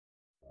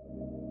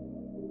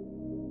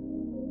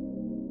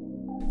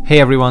Hey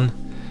everyone!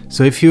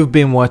 So if you've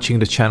been watching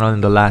the channel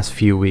in the last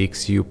few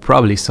weeks, you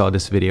probably saw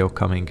this video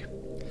coming.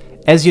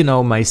 As you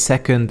know, my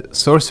second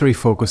sorcery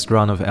focused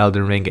run of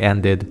Elden Ring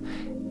ended,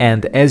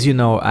 and as you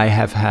know, I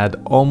have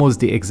had almost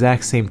the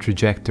exact same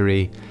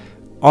trajectory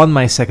on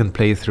my second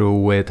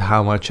playthrough with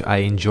how much I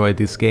enjoyed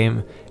this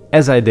game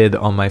as I did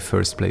on my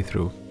first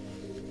playthrough.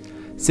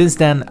 Since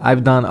then,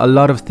 I've done a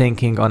lot of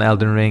thinking on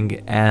Elden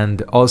Ring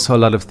and also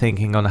a lot of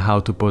thinking on how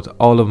to put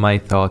all of my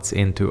thoughts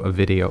into a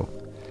video.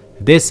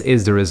 This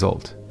is the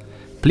result.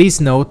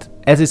 Please note,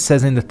 as it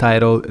says in the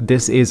title,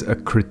 this is a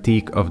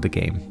critique of the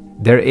game.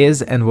 There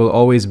is and will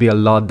always be a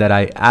lot that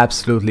I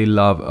absolutely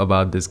love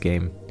about this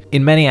game.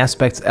 In many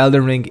aspects,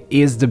 Elden Ring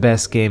is the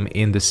best game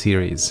in the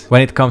series.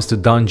 When it comes to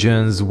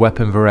dungeons,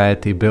 weapon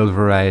variety, build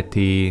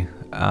variety,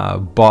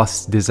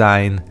 boss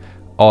design,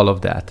 all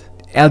of that.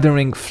 Elden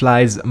Ring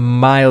flies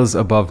miles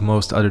above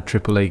most other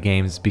AAA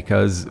games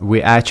because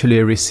we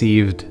actually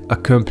received a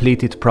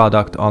completed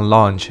product on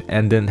launch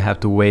and didn't have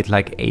to wait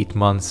like 8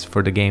 months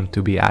for the game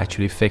to be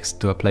actually fixed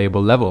to a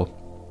playable level.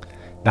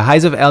 The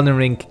highs of Elden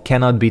Ring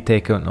cannot be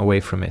taken away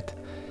from it.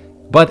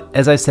 But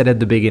as I said at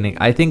the beginning,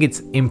 I think it's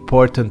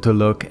important to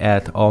look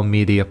at all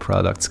media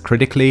products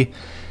critically,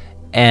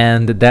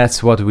 and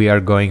that's what we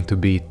are going to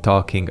be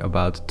talking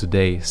about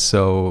today.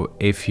 So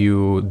if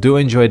you do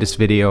enjoy this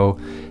video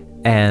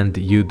and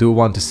you do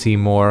want to see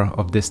more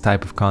of this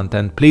type of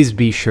content, please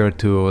be sure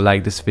to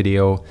like this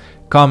video,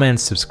 comment,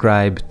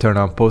 subscribe, turn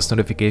on post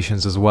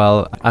notifications as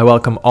well. I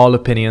welcome all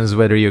opinions,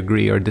 whether you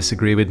agree or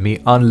disagree with me.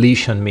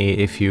 Unleash on me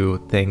if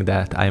you think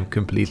that I'm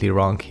completely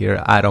wrong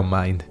here, I don't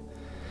mind.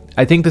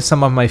 I think to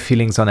sum up my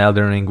feelings on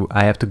Elden Ring,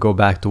 I have to go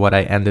back to what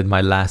I ended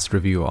my last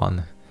review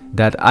on.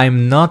 That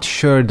I'm not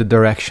sure the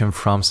direction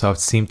FromSoft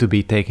seem to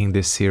be taking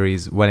this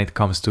series when it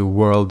comes to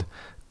world,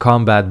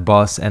 combat,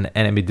 boss and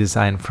enemy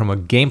design from a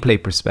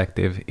gameplay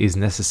perspective is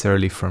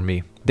necessarily for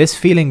me. This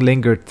feeling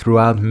lingered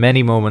throughout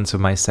many moments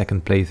of my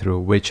second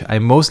playthrough, which I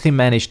mostly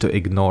managed to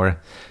ignore,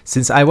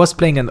 since I was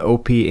playing an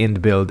OP int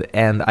build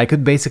and I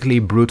could basically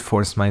brute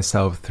force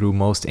myself through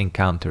most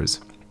encounters.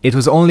 It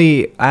was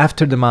only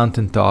after the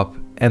mountaintop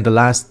and the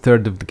last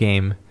third of the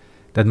game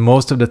that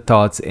most of the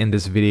thoughts in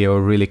this video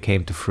really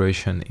came to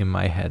fruition in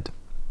my head.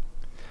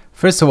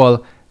 First of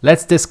all,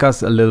 let's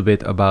discuss a little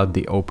bit about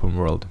the open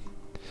world.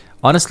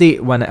 Honestly,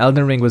 when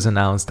Elden Ring was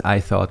announced, I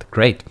thought,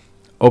 great,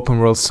 open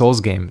world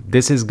Souls game,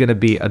 this is gonna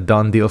be a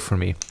done deal for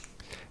me.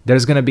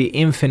 There's gonna be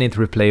infinite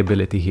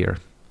replayability here.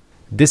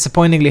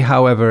 Disappointingly,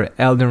 however,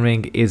 Elden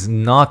Ring is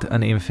not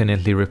an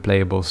infinitely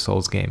replayable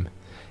Souls game.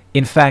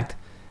 In fact,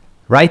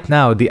 right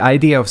now, the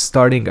idea of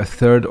starting a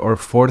third or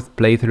fourth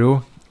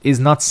playthrough is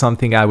not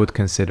something I would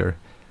consider.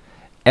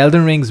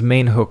 Elden Ring's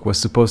main hook was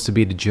supposed to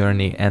be the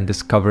journey and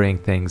discovering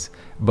things,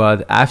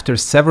 but after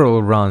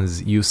several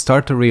runs you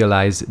start to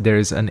realize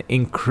there's an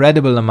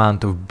incredible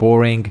amount of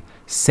boring,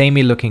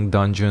 samey looking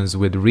dungeons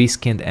with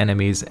reskinned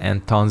enemies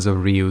and tons of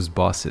reused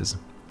bosses.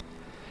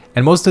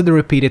 And most of the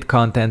repeated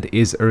content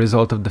is a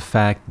result of the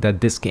fact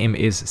that this game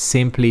is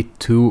simply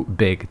too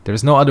big.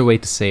 There's no other way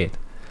to say it.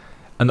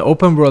 An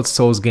open world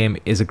Souls game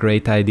is a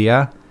great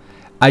idea.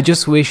 I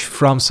just wish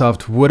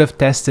FromSoft would have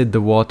tested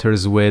the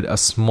waters with a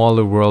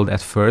smaller world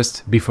at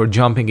first before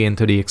jumping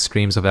into the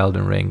extremes of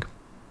Elden Ring.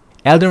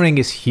 Elden Ring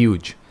is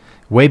huge,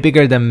 way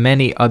bigger than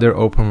many other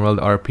open world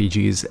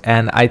RPGs,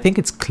 and I think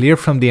it's clear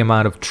from the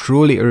amount of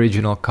truly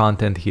original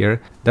content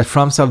here that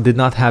FromSoft did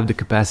not have the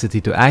capacity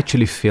to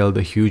actually fill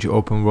the huge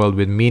open world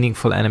with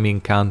meaningful enemy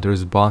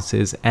encounters,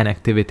 bosses and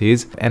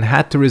activities, and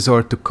had to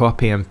resort to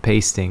copy and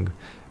pasting,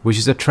 which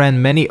is a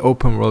trend many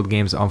open world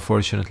games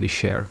unfortunately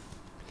share.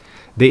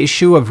 The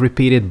issue of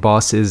repeated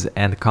bosses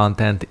and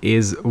content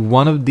is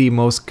one of the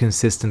most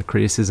consistent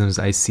criticisms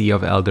I see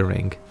of Elden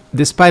Ring.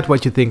 Despite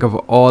what you think of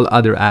all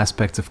other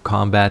aspects of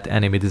combat,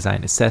 enemy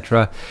design,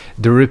 etc.,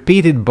 the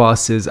repeated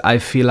bosses I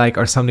feel like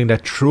are something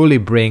that truly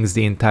brings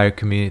the entire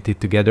community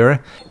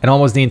together, and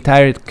almost the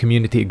entire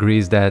community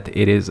agrees that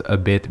it is a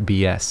bit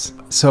BS.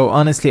 So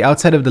honestly,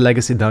 outside of the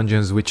legacy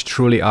dungeons, which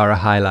truly are a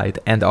highlight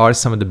and are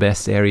some of the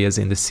best areas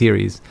in the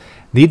series,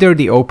 neither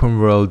the open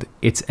world,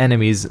 its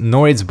enemies,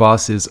 nor its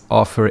bosses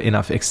offer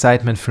enough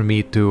excitement for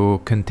me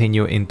to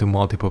continue into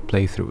multiple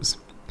playthroughs.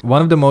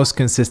 One of the most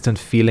consistent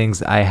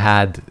feelings I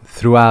had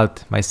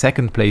throughout my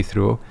second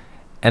playthrough,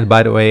 and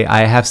by the way,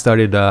 I have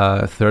started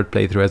a third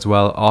playthrough as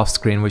well off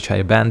screen, which I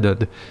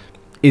abandoned,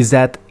 is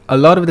that a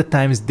lot of the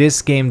times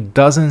this game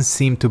doesn't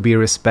seem to be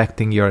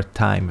respecting your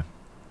time.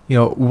 You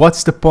know,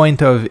 what's the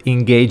point of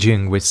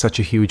engaging with such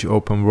a huge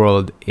open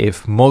world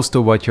if most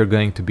of what you're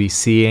going to be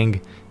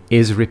seeing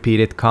is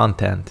repeated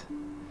content?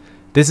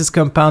 This is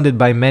compounded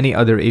by many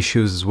other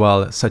issues as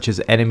well, such as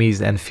enemies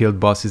and field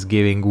bosses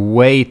giving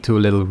way too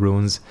little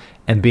runes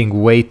and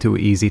being way too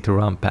easy to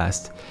run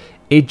past.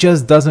 It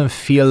just doesn't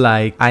feel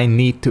like I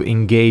need to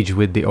engage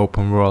with the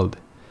open world.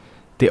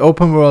 The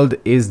open world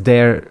is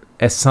there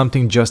as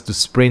something just to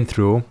sprint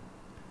through,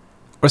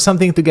 or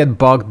something to get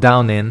bogged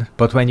down in,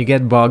 but when you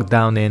get bogged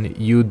down in,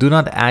 you do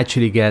not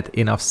actually get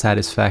enough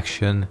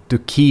satisfaction to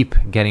keep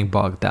getting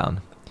bogged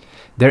down.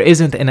 there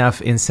isn't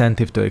enough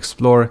incentive to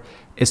explore,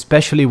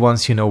 especially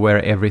once you know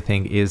where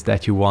everything is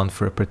that you want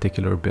for a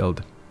particular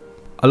build.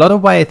 A lot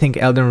of why I think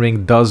Elden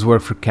Ring does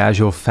work for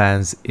casual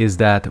fans is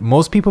that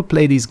most people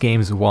play these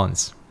games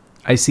once.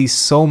 I see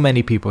so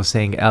many people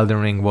saying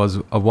Elden Ring was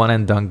a one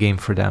and done game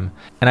for them,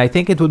 and I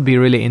think it would be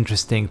really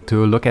interesting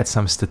to look at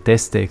some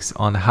statistics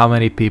on how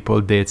many people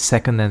did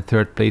second and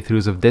third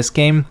playthroughs of this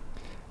game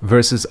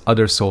versus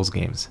other Souls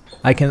games.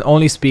 I can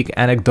only speak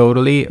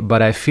anecdotally,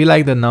 but I feel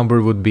like the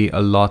number would be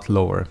a lot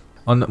lower.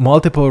 On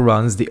multiple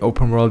runs, the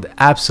open world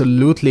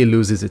absolutely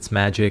loses its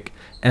magic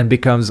and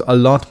becomes a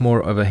lot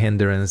more of a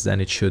hindrance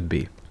than it should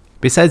be.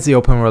 Besides the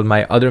open world,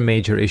 my other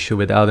major issue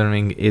with Elden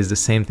Ring is the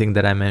same thing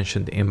that I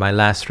mentioned in my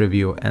last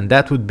review, and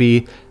that would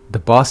be the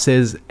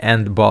bosses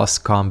and boss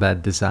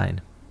combat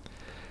design.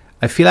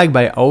 I feel like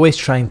by always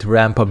trying to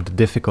ramp up the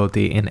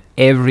difficulty in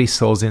every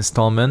Souls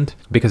installment,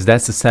 because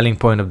that's the selling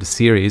point of the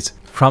series,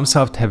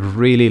 FromSoft have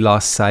really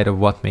lost sight of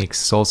what makes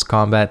Souls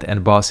combat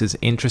and bosses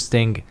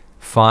interesting,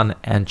 fun,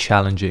 and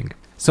challenging.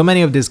 So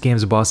many of this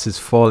game's bosses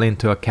fall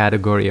into a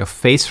category of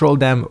face roll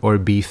them or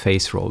be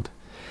face rolled.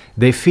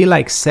 They feel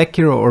like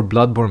Sekiro or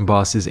Bloodborne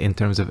bosses in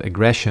terms of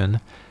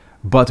aggression,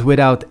 but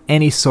without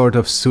any sort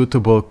of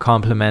suitable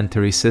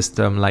complementary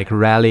system like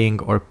rallying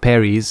or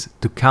parries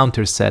to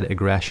counter said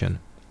aggression.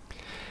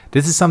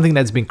 This is something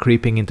that's been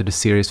creeping into the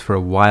series for a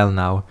while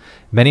now.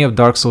 Many of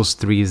Dark Souls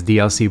 3's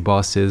DLC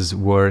bosses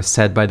were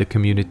said by the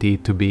community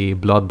to be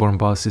Bloodborne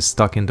bosses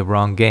stuck in the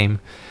wrong game,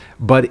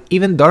 but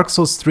even Dark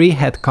Souls 3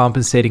 had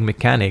compensating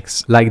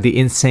mechanics, like the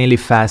insanely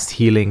fast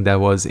healing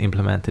that was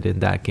implemented in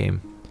that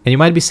game. And you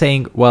might be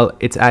saying, well,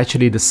 it's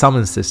actually the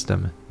summon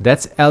system.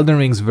 That's Elden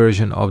Ring's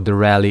version of the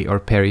rally or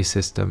parry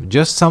system.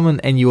 Just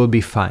summon and you will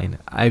be fine.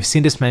 I've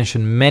seen this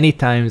mentioned many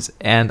times,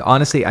 and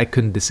honestly I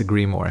couldn't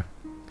disagree more.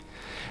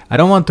 I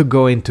don't want to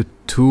go into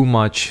too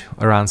much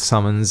around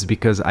summons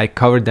because I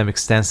covered them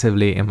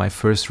extensively in my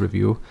first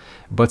review,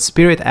 but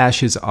Spirit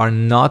Ashes are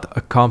not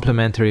a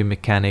complementary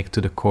mechanic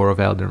to the core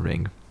of Elden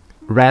Ring.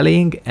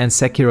 Rallying and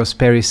Sekiro's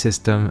parry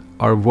system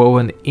are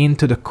woven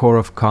into the core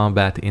of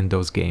combat in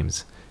those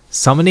games.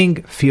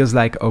 Summoning feels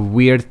like a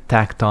weird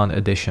tacked on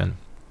addition.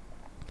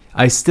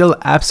 I still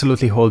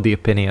absolutely hold the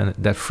opinion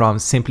that From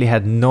simply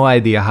had no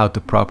idea how to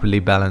properly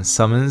balance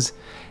summons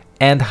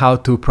and how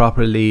to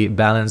properly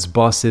balance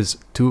bosses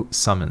to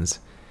summons.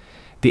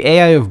 The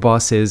AI of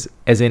bosses,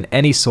 as in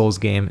any Souls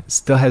game,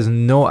 still has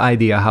no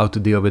idea how to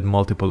deal with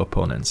multiple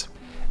opponents.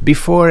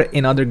 Before,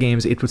 in other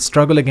games, it would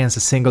struggle against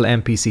a single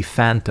NPC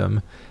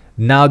phantom.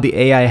 Now the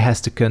AI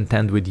has to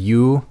contend with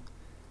you,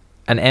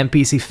 an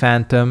NPC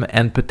phantom,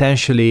 and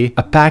potentially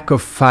a pack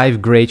of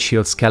 5 Great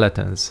Shield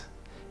skeletons.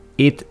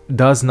 It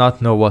does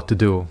not know what to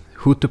do,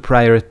 who to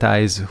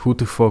prioritize, who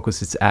to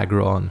focus its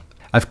aggro on.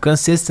 I've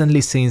consistently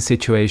seen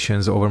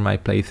situations over my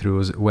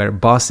playthroughs where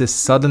bosses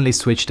suddenly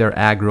switch their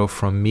aggro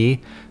from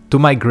me to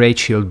my Great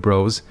Shield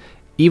bros,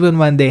 even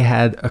when they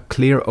had a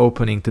clear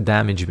opening to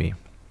damage me.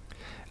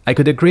 I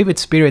could agree with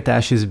Spirit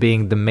Ashes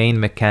being the main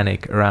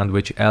mechanic around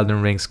which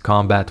Elden Ring's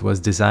combat was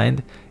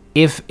designed,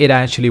 if it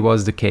actually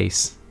was the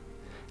case.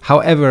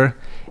 However,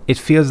 it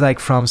feels like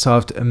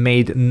FromSoft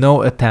made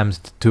no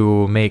attempt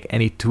to make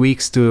any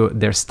tweaks to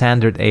their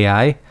standard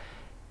AI,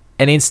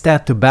 and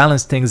instead, to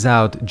balance things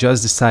out,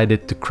 just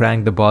decided to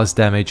crank the boss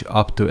damage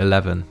up to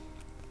 11.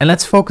 And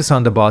let's focus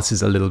on the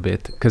bosses a little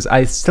bit, because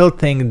I still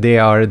think they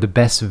are the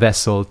best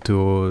vessel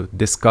to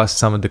discuss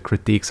some of the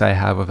critiques I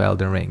have of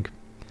Elden Ring.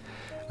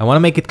 I want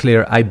to make it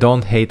clear, I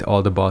don't hate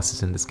all the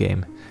bosses in this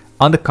game.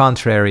 On the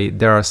contrary,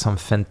 there are some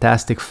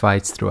fantastic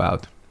fights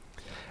throughout.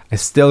 I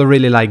still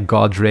really like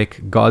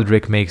Godric.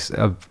 Godric makes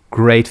a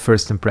great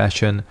first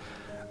impression.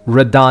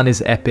 Radahn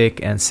is epic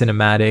and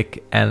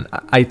cinematic, and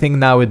I think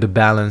now with the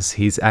balance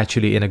he's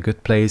actually in a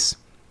good place.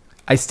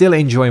 I still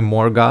enjoy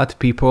Morgoth.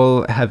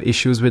 People have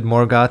issues with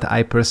Morgoth,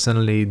 I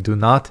personally do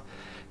not.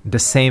 The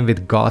same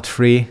with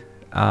Godfrey.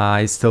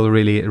 I still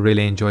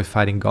really enjoy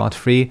fighting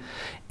Godfrey.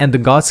 And the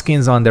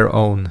Godskins on their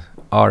own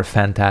are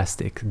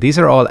fantastic. These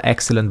are all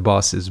excellent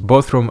bosses,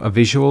 both from a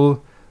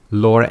visual,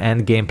 lore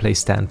and gameplay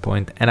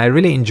standpoint, and I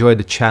really enjoy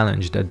the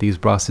challenge that these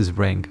bosses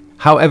bring.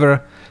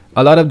 However,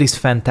 a lot of these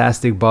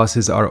fantastic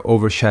bosses are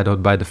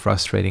overshadowed by the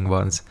frustrating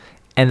ones,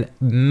 and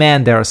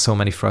man, there are so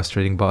many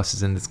frustrating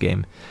bosses in this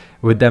game,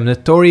 with them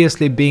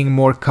notoriously being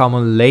more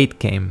common late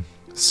game.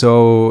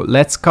 So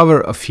let's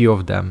cover a few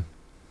of them.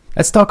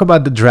 Let's talk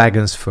about the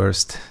dragons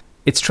first.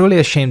 It's truly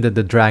a shame that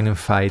the dragon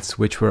fights,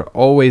 which were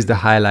always the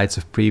highlights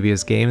of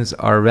previous games,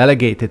 are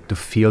relegated to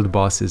field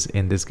bosses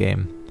in this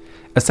game.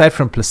 Aside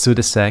from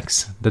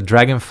Plasudesex, the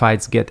dragon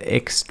fights get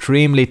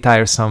extremely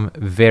tiresome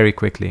very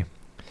quickly.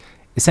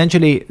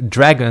 Essentially,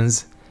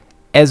 dragons,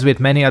 as with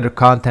many other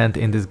content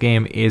in this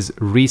game, is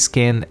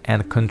reskin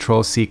and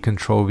Ctrl-C,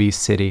 Ctrl-V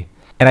city.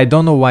 And I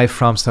don't know why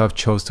FromSoft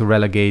chose to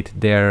relegate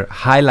their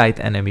highlight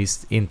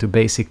enemies into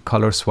basic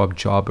color swap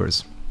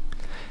jobbers.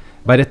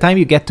 By the time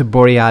you get to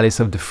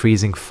Borealis of the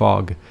Freezing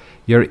Fog,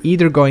 you're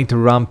either going to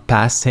run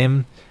past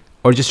him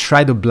or just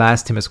try to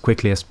blast him as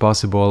quickly as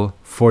possible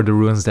for the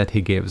runes that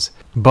he gives.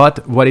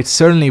 But what it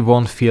certainly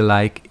won't feel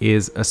like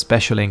is a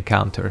special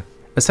encounter.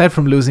 Aside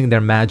from losing their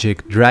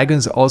magic,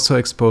 dragons also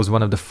expose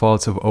one of the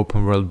faults of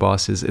open world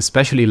bosses,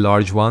 especially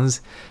large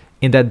ones,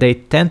 in that they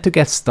tend to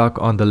get stuck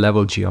on the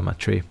level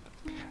geometry.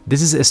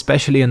 This is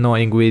especially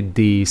annoying with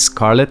the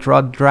Scarlet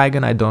Rod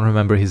dragon, I don't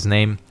remember his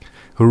name,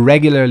 who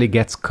regularly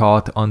gets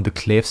caught on the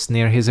cliffs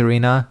near his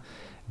arena.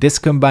 This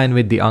combined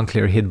with the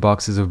unclear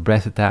hitboxes of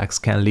breath attacks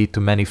can lead to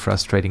many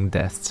frustrating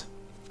deaths.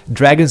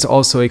 Dragons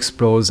also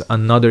expose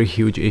another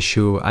huge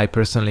issue I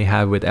personally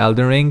have with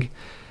Elden Ring,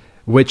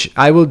 which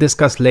I will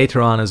discuss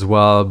later on as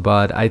well,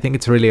 but I think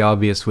it's really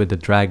obvious with the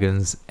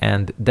dragons,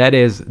 and that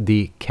is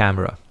the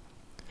camera.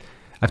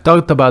 I've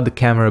talked about the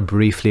camera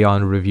briefly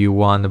on review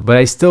 1, but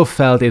I still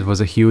felt it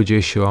was a huge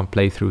issue on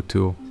playthrough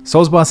 2.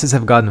 Souls bosses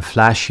have gotten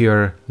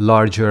flashier,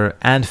 larger,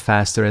 and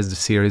faster as the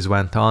series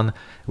went on,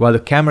 while the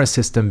camera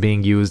system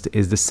being used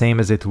is the same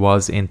as it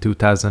was in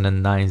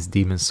 2009's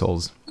Demon's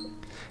Souls.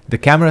 The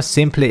camera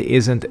simply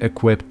isn't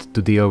equipped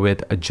to deal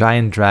with a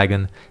giant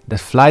dragon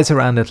that flies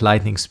around at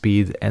lightning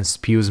speed and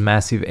spews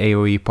massive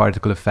AoE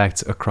particle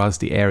effects across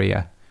the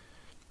area.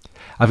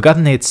 I've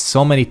gotten hit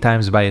so many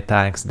times by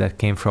attacks that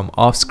came from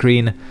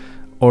off-screen,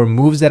 or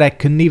moves that I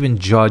couldn't even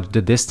judge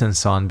the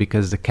distance on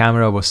because the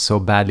camera was so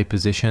badly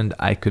positioned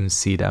I couldn't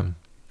see them.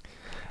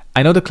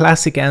 I know the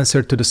classic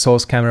answer to the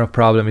Souls camera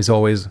problem is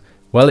always,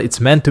 well,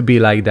 it's meant to be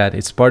like that,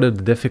 it's part of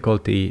the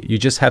difficulty, you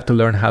just have to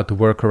learn how to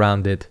work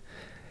around it.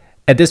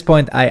 At this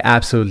point, I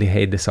absolutely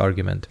hate this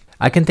argument.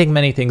 I can think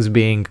many things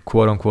being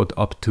quote-unquote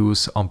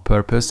obtuse on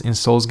purpose in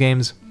Souls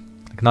games,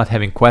 like not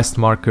having quest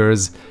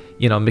markers,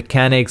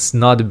 mechanics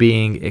not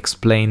being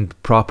explained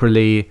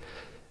properly,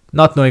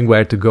 not knowing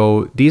where to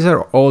go. These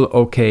are all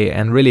okay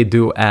and really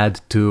do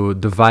add to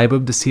the vibe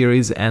of the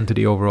series and to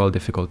the overall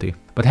difficulty.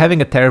 But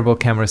having a terrible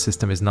camera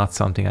system is not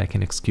something I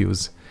can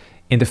excuse.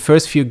 In the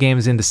first few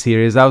games in the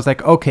series, I was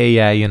like, okay,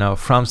 yeah,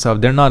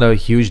 FromSoft, they're not a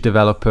huge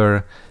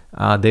developer.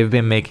 They've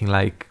been making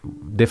like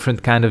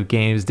different kind of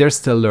games. They're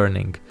still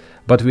learning.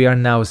 But we are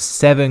now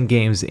 7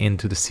 games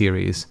into the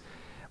series.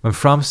 When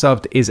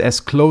FromSoft is as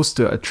close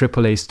to a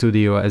AAA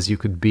studio as you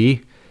could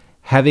be,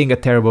 having a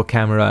terrible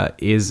camera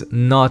is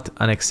not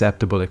an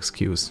acceptable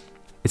excuse.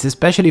 It's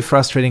especially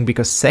frustrating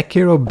because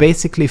Sekiro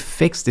basically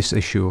fixed this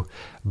issue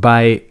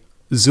by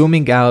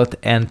zooming out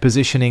and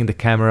positioning the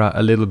camera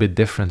a little bit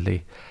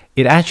differently.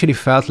 It actually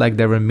felt like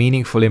there were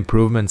meaningful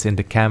improvements in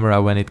the camera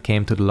when it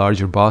came to the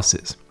larger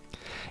bosses.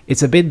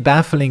 It's a bit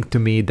baffling to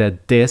me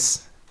that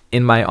this,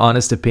 in my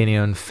honest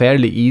opinion,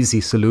 fairly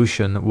easy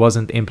solution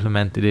wasn't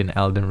implemented in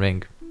Elden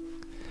Ring.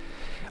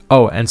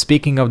 Oh, and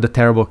speaking of the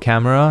terrible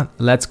camera,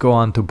 let's go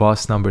on to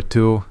boss number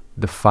 2,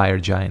 the Fire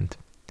Giant.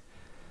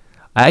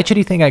 I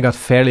actually think I got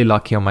fairly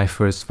lucky on my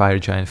first Fire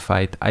Giant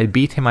fight. I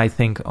beat him, I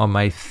think, on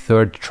my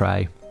 3rd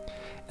try.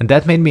 And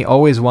that made me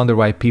always wonder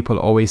why people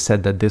always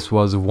said that this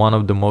was one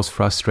of the most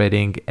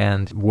frustrating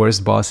and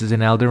worst bosses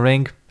in Elden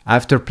Ring.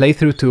 After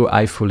playthrough 2,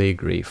 I fully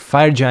agree.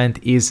 Fire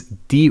Giant is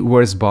the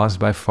worst boss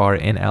by far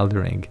in Elden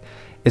Ring,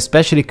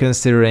 especially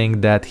considering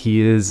that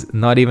he is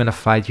not even a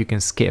fight you can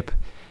skip.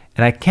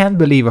 And I can't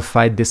believe a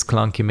fight this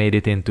clunky made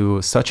it into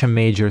such a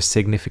major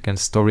significant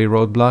story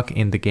roadblock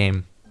in the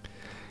game.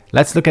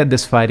 Let's look at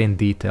this fight in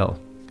detail.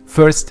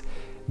 First,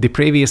 the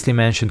previously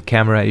mentioned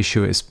camera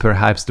issue is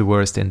perhaps the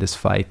worst in this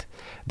fight.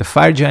 The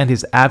Fire Giant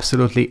is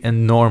absolutely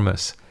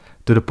enormous,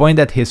 to the point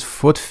that his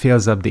foot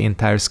fills up the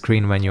entire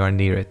screen when you are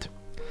near it.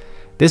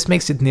 This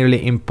makes it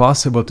nearly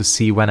impossible to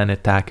see when an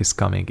attack is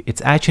coming.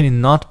 It's actually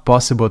not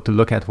possible to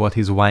look at what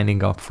he's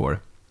winding up for.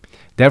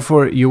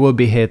 Therefore, you will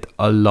be hit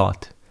a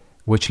lot.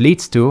 Which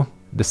leads to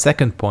the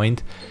second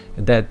point,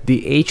 that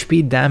the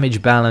HP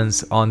damage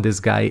balance on this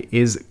guy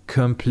is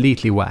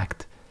completely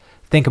whacked.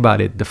 Think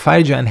about it, the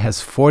Fire Giant has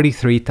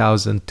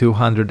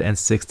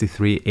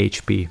 43,263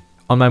 HP.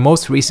 On my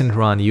most recent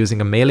run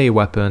using a melee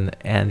weapon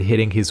and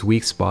hitting his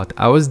weak spot,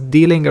 I was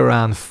dealing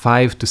around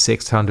 500 to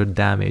 600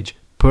 damage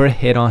per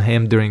hit on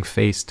him during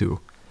phase 2.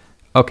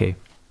 Okay,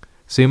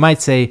 so you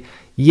might say,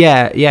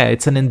 yeah,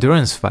 it's an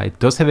endurance fight,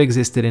 those have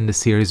existed in the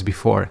series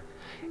before.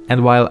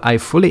 And while I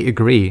fully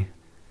agree,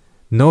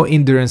 no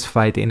endurance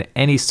fight in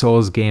any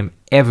Souls game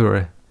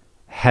ever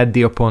had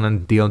the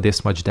opponent deal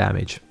this much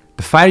damage.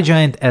 The Fire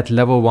Giant at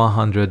level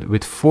 100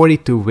 with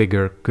 42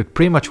 vigor could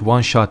pretty much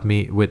one-shot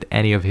me with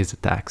any of his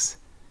attacks.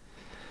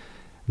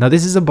 Now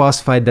this is a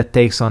boss fight that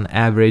takes on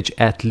average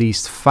at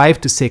least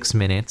 5 to 6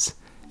 minutes,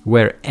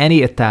 where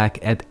any attack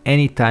at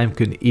any time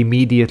could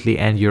immediately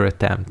end your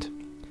attempt.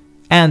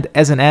 And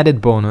as an added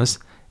bonus,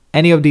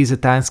 any of these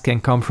attacks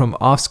can come from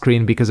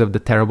off-screen because of the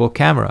terrible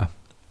camera.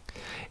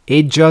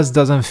 It just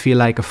doesn't feel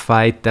like a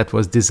fight that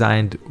was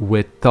designed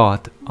with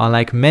thought,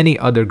 unlike many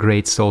other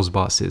great Souls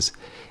bosses.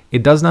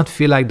 It does not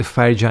feel like the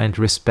Fire Giant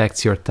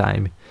respects your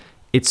time.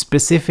 It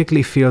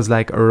specifically feels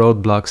like a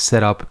roadblock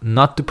set up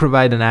not to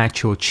provide an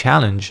actual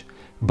challenge,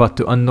 but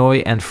to annoy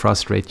and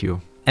frustrate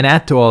you. And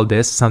add to all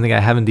this, something I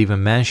haven't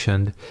even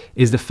mentioned,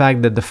 is the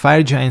fact that the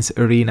Fire Giant's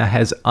arena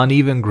has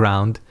uneven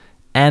ground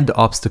and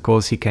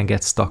obstacles he can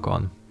get stuck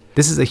on.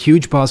 This is a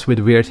huge boss with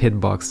weird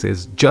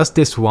hitboxes. Just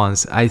this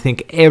once, I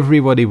think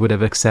everybody would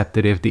have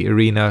accepted if the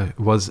arena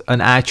was an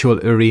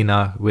actual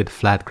arena with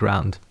flat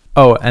ground.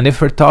 Oh, and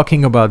if we're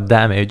talking about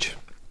damage,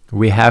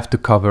 we have to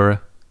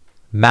cover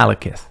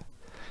Malekith.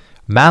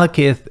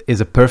 Malekith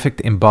is a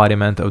perfect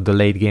embodiment of the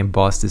late game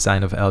boss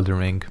design of Elden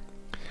Ring.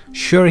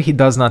 Sure, he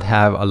does not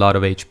have a lot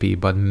of HP,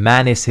 but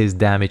man is his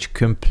damage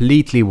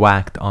completely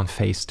whacked on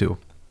phase 2.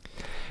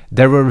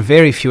 There were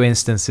very few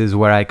instances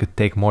where I could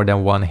take more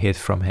than one hit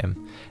from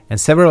him, and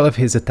several of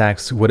his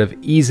attacks would have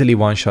easily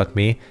one-shot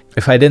me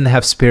if I didn't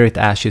have Spirit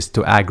Ashes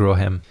to aggro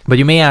him. But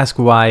you may ask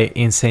why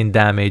insane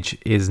damage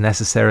is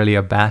necessarily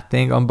a bad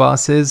thing on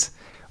bosses.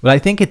 Well, I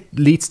think it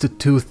leads to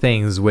two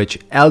things which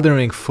Elden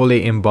Ring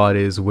fully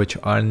embodies, which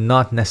are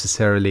not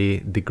necessarily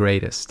the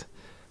greatest.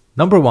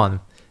 Number one,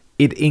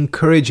 it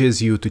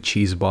encourages you to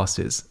cheese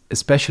bosses,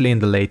 especially in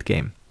the late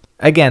game.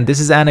 Again, this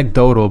is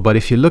anecdotal, but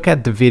if you look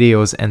at the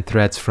videos and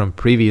threads from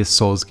previous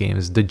Souls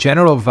games, the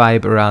general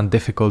vibe around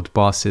difficult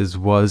bosses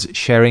was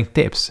sharing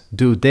tips.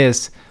 Do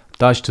this,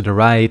 dodge to the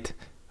right,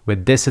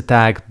 with this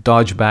attack,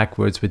 dodge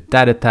backwards with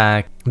that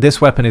attack.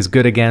 This weapon is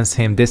good against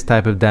him, this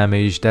type of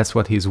damage, that's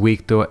what he's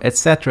weak to,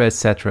 etc,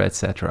 etc,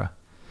 etc.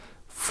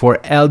 For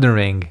Elden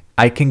Ring,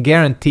 I can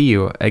guarantee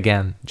you,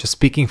 again, just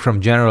speaking from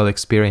general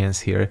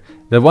experience here,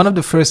 that one of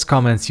the first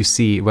comments you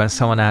see when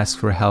someone asks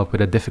for help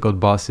with a difficult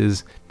boss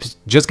is,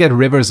 just get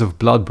Rivers of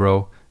Blood,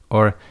 bro,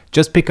 or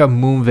just pick up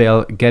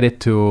Moonveil, get it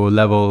to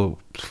level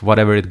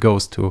whatever it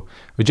goes to,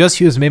 or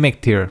just use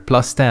Mimic Tier,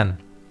 plus 10.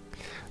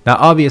 Now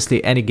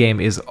obviously any game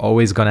is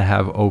always gonna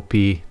have OP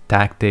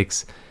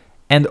tactics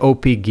and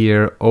OP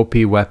gear, OP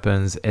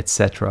weapons,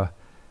 etc.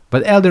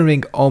 But Elden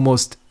Ring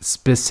almost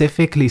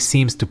specifically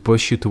seems to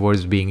push you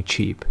towards being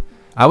cheap.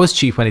 I was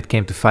cheap when it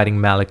came to fighting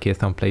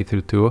Malekith on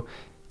playthrough 2.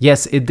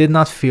 Yes, it did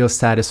not feel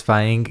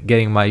satisfying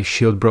getting my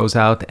shield bros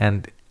out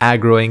and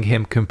aggroing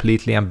him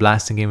completely and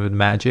blasting him with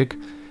magic,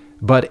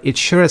 but it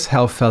sure as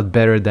hell felt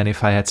better than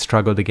if I had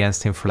struggled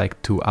against him for like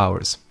 2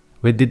 hours.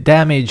 With the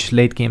damage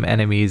late game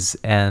enemies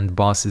and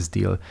bosses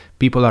deal,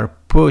 people are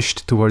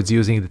pushed towards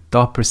using the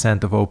top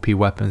 % of OP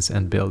weapons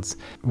and builds,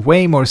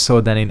 way more so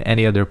than in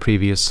any other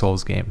previous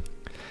Souls game.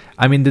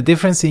 I mean, the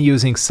difference in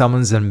using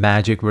summons and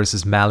magic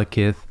versus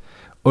Malekith,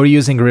 or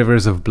using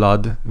Rivers of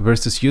Blood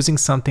versus using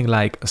something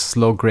like a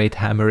slow Great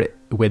Hammer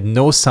with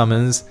no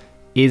summons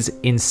is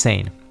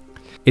insane.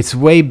 It's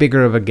way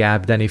bigger of a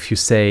gap than if you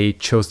say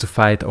chose to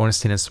fight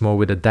Ornstein and Smough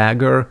with a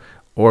dagger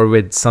or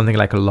with something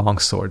like a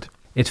longsword.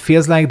 It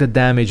feels like the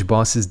damage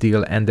bosses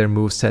deal and their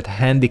moveset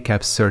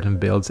handicaps certain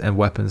builds and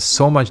weapons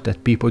so much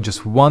that people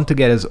just want to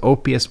get as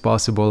OP as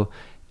possible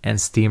and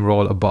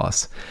steamroll a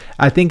boss.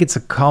 I think it's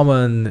a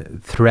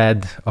common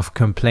thread of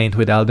complaint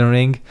with Elden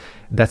Ring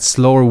that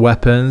slower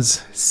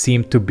weapons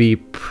seem to be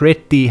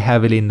pretty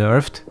heavily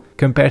nerfed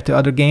compared to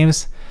other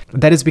games.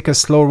 That is because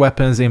slower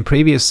weapons in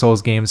previous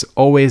Souls games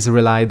always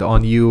relied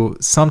on you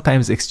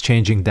sometimes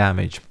exchanging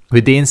damage.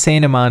 With the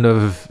insane amount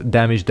of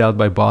damage dealt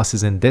by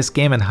bosses in this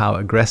game and how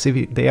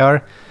aggressive they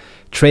are,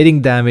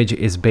 trading damage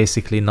is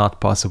basically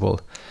not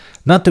possible.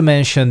 Not to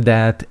mention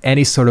that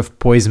any sort of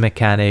poise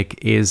mechanic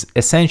is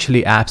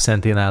essentially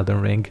absent in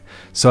Elden Ring,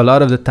 so a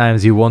lot of the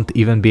times you won't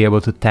even be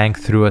able to tank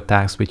through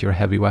attacks with your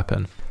heavy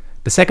weapon.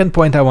 The second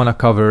point I want to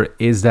cover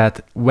is that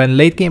when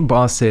late game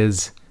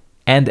bosses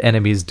and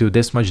enemies do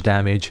this much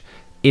damage,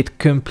 it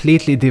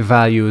completely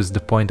devalues the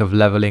point of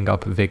leveling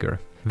up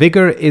Vigor.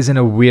 Vigor is in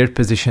a weird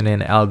position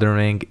in Elden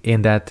Ring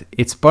in that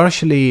it's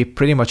partially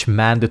pretty much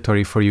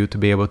mandatory for you to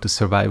be able to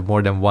survive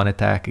more than one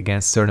attack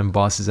against certain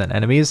bosses and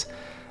enemies,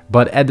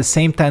 but at the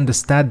same time the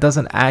stat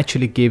doesn't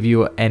actually give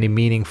you any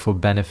meaningful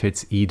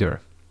benefits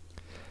either.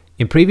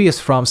 In previous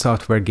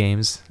FromSoftware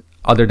games,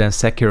 other than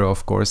Sekiro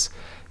of course,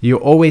 you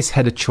always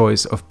had a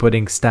choice of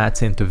putting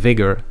stats into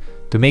Vigor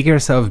to make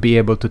yourself be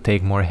able to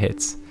take more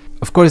hits.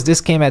 Of course, this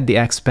came at the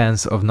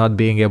expense of not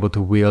being able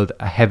to wield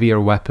a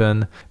heavier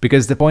weapon,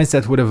 because the points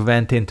that would have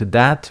went into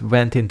that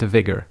went into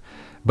Vigor.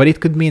 But it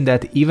could mean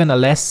that even a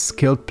less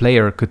skilled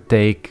player could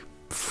take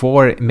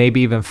 4,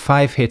 maybe even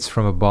 5 hits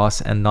from a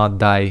boss and not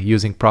die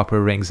using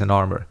proper rings and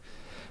armor.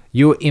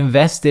 You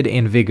invested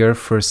in Vigor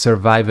for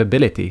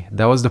survivability.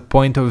 That was the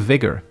point of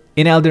Vigor.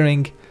 In Elden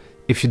Ring,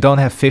 if you don't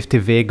have 50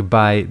 Vig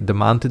by the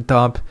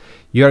mountaintop,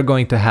 you are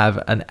going to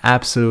have an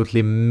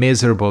absolutely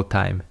miserable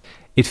time.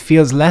 It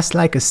feels less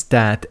like a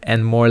stat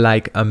and more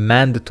like a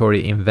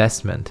mandatory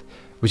investment,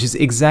 which is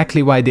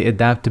exactly why the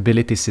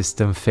adaptability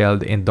system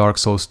failed in Dark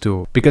Souls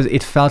 2, because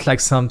it felt like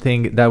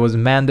something that was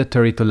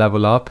mandatory to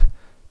level up,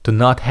 to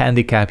not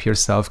handicap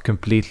yourself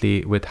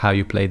completely with how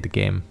you played the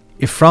game.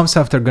 If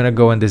FromSoft are gonna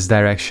go in this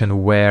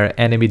direction where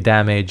enemy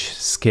damage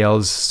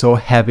scales so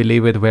heavily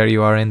with where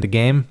you are in the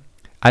game,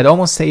 I'd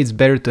almost say it's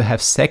better to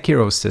have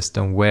Sekiro's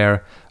system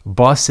where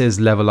bosses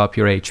level up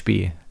your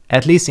HP.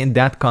 At least in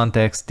that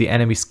context, the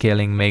enemy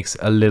scaling makes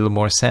a little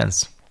more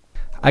sense.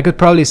 I could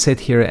probably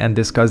sit here and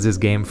discuss this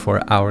game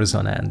for hours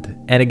on end.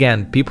 And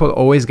again, people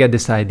always get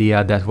this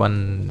idea that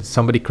when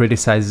somebody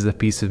criticizes a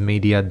piece of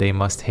media, they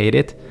must hate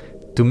it.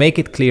 To make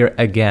it clear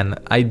again,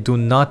 I do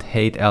not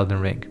hate Elden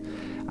Ring.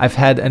 I've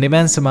had an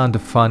immense amount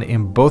of fun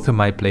in both of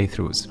my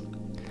playthroughs.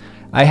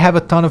 I have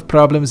a ton of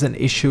problems and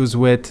issues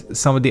with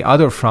some of the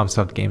other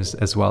FromSoft games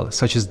as well,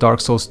 such as Dark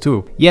Souls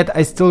 2, yet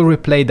I still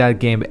replay that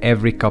game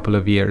every couple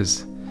of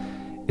years.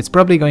 It's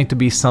probably going to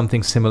be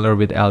something similar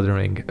with Elden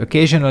Ring.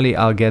 Occasionally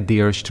I'll get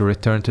the urge to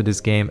return to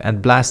this game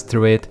and blast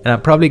through it, and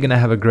I'm probably gonna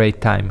have a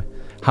great time.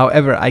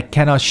 However, I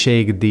cannot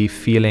shake the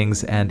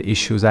feelings and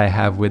issues I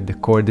have with the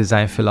core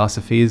design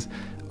philosophies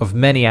of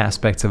many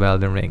aspects of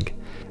Elden Ring.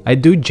 I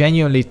do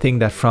genuinely think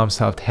that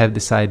FromSoft have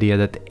this idea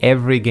that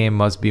every game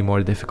must be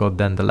more difficult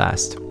than the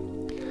last.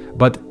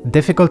 But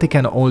difficulty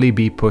can only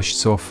be pushed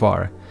so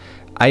far.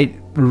 I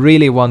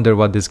really wonder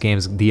what this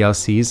game's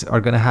DLCs are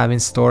gonna have in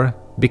store,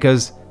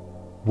 because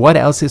what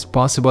else is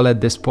possible at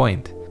this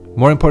point?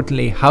 More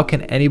importantly, how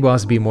can any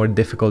boss be more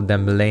difficult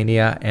than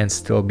Melania and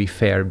still be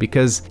fair?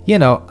 Because, you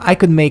know, I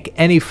could make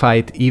any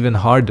fight even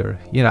harder.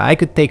 You know, I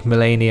could take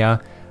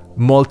Melania,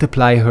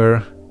 multiply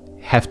her,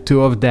 have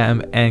 2 of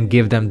them and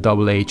give them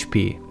double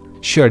HP.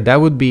 Sure, that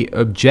would be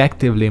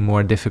objectively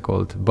more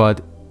difficult,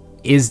 but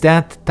is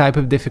that type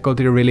of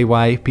difficulty really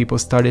why people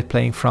started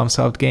playing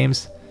FromSoft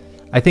games?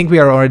 I think we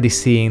are already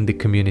seeing the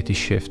community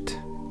shift.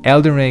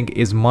 Elden Ring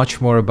is much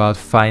more about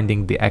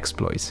finding the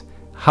exploits.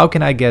 How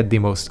can I get the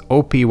most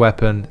OP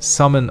weapon,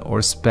 summon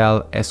or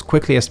spell as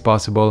quickly as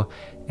possible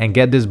and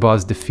get this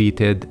boss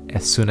defeated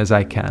as soon as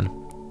I can?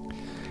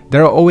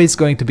 There are always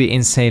going to be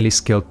insanely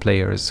skilled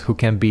players who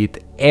can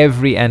beat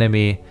every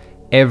enemy,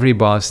 every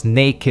boss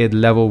naked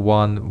level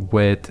 1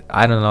 with,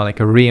 I don't know, like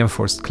a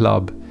reinforced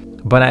club.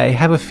 But I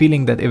have a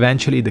feeling that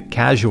eventually the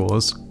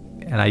casuals,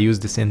 and I use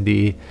this in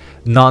the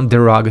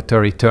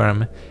non-derogatory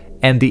term,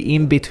 and the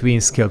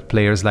in-between skilled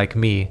players like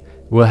me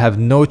will have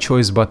no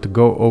choice but to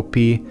go OP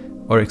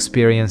or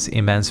experience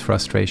immense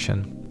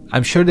frustration.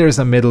 I'm sure there's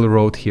a middle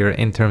road here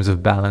in terms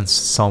of balance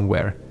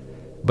somewhere.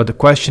 But the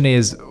question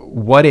is,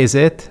 what is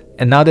it?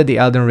 And now that the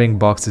Elden Ring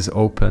box is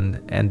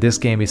open and this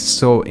game is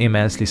so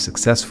immensely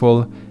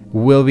successful,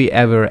 will we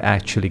ever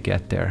actually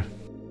get there?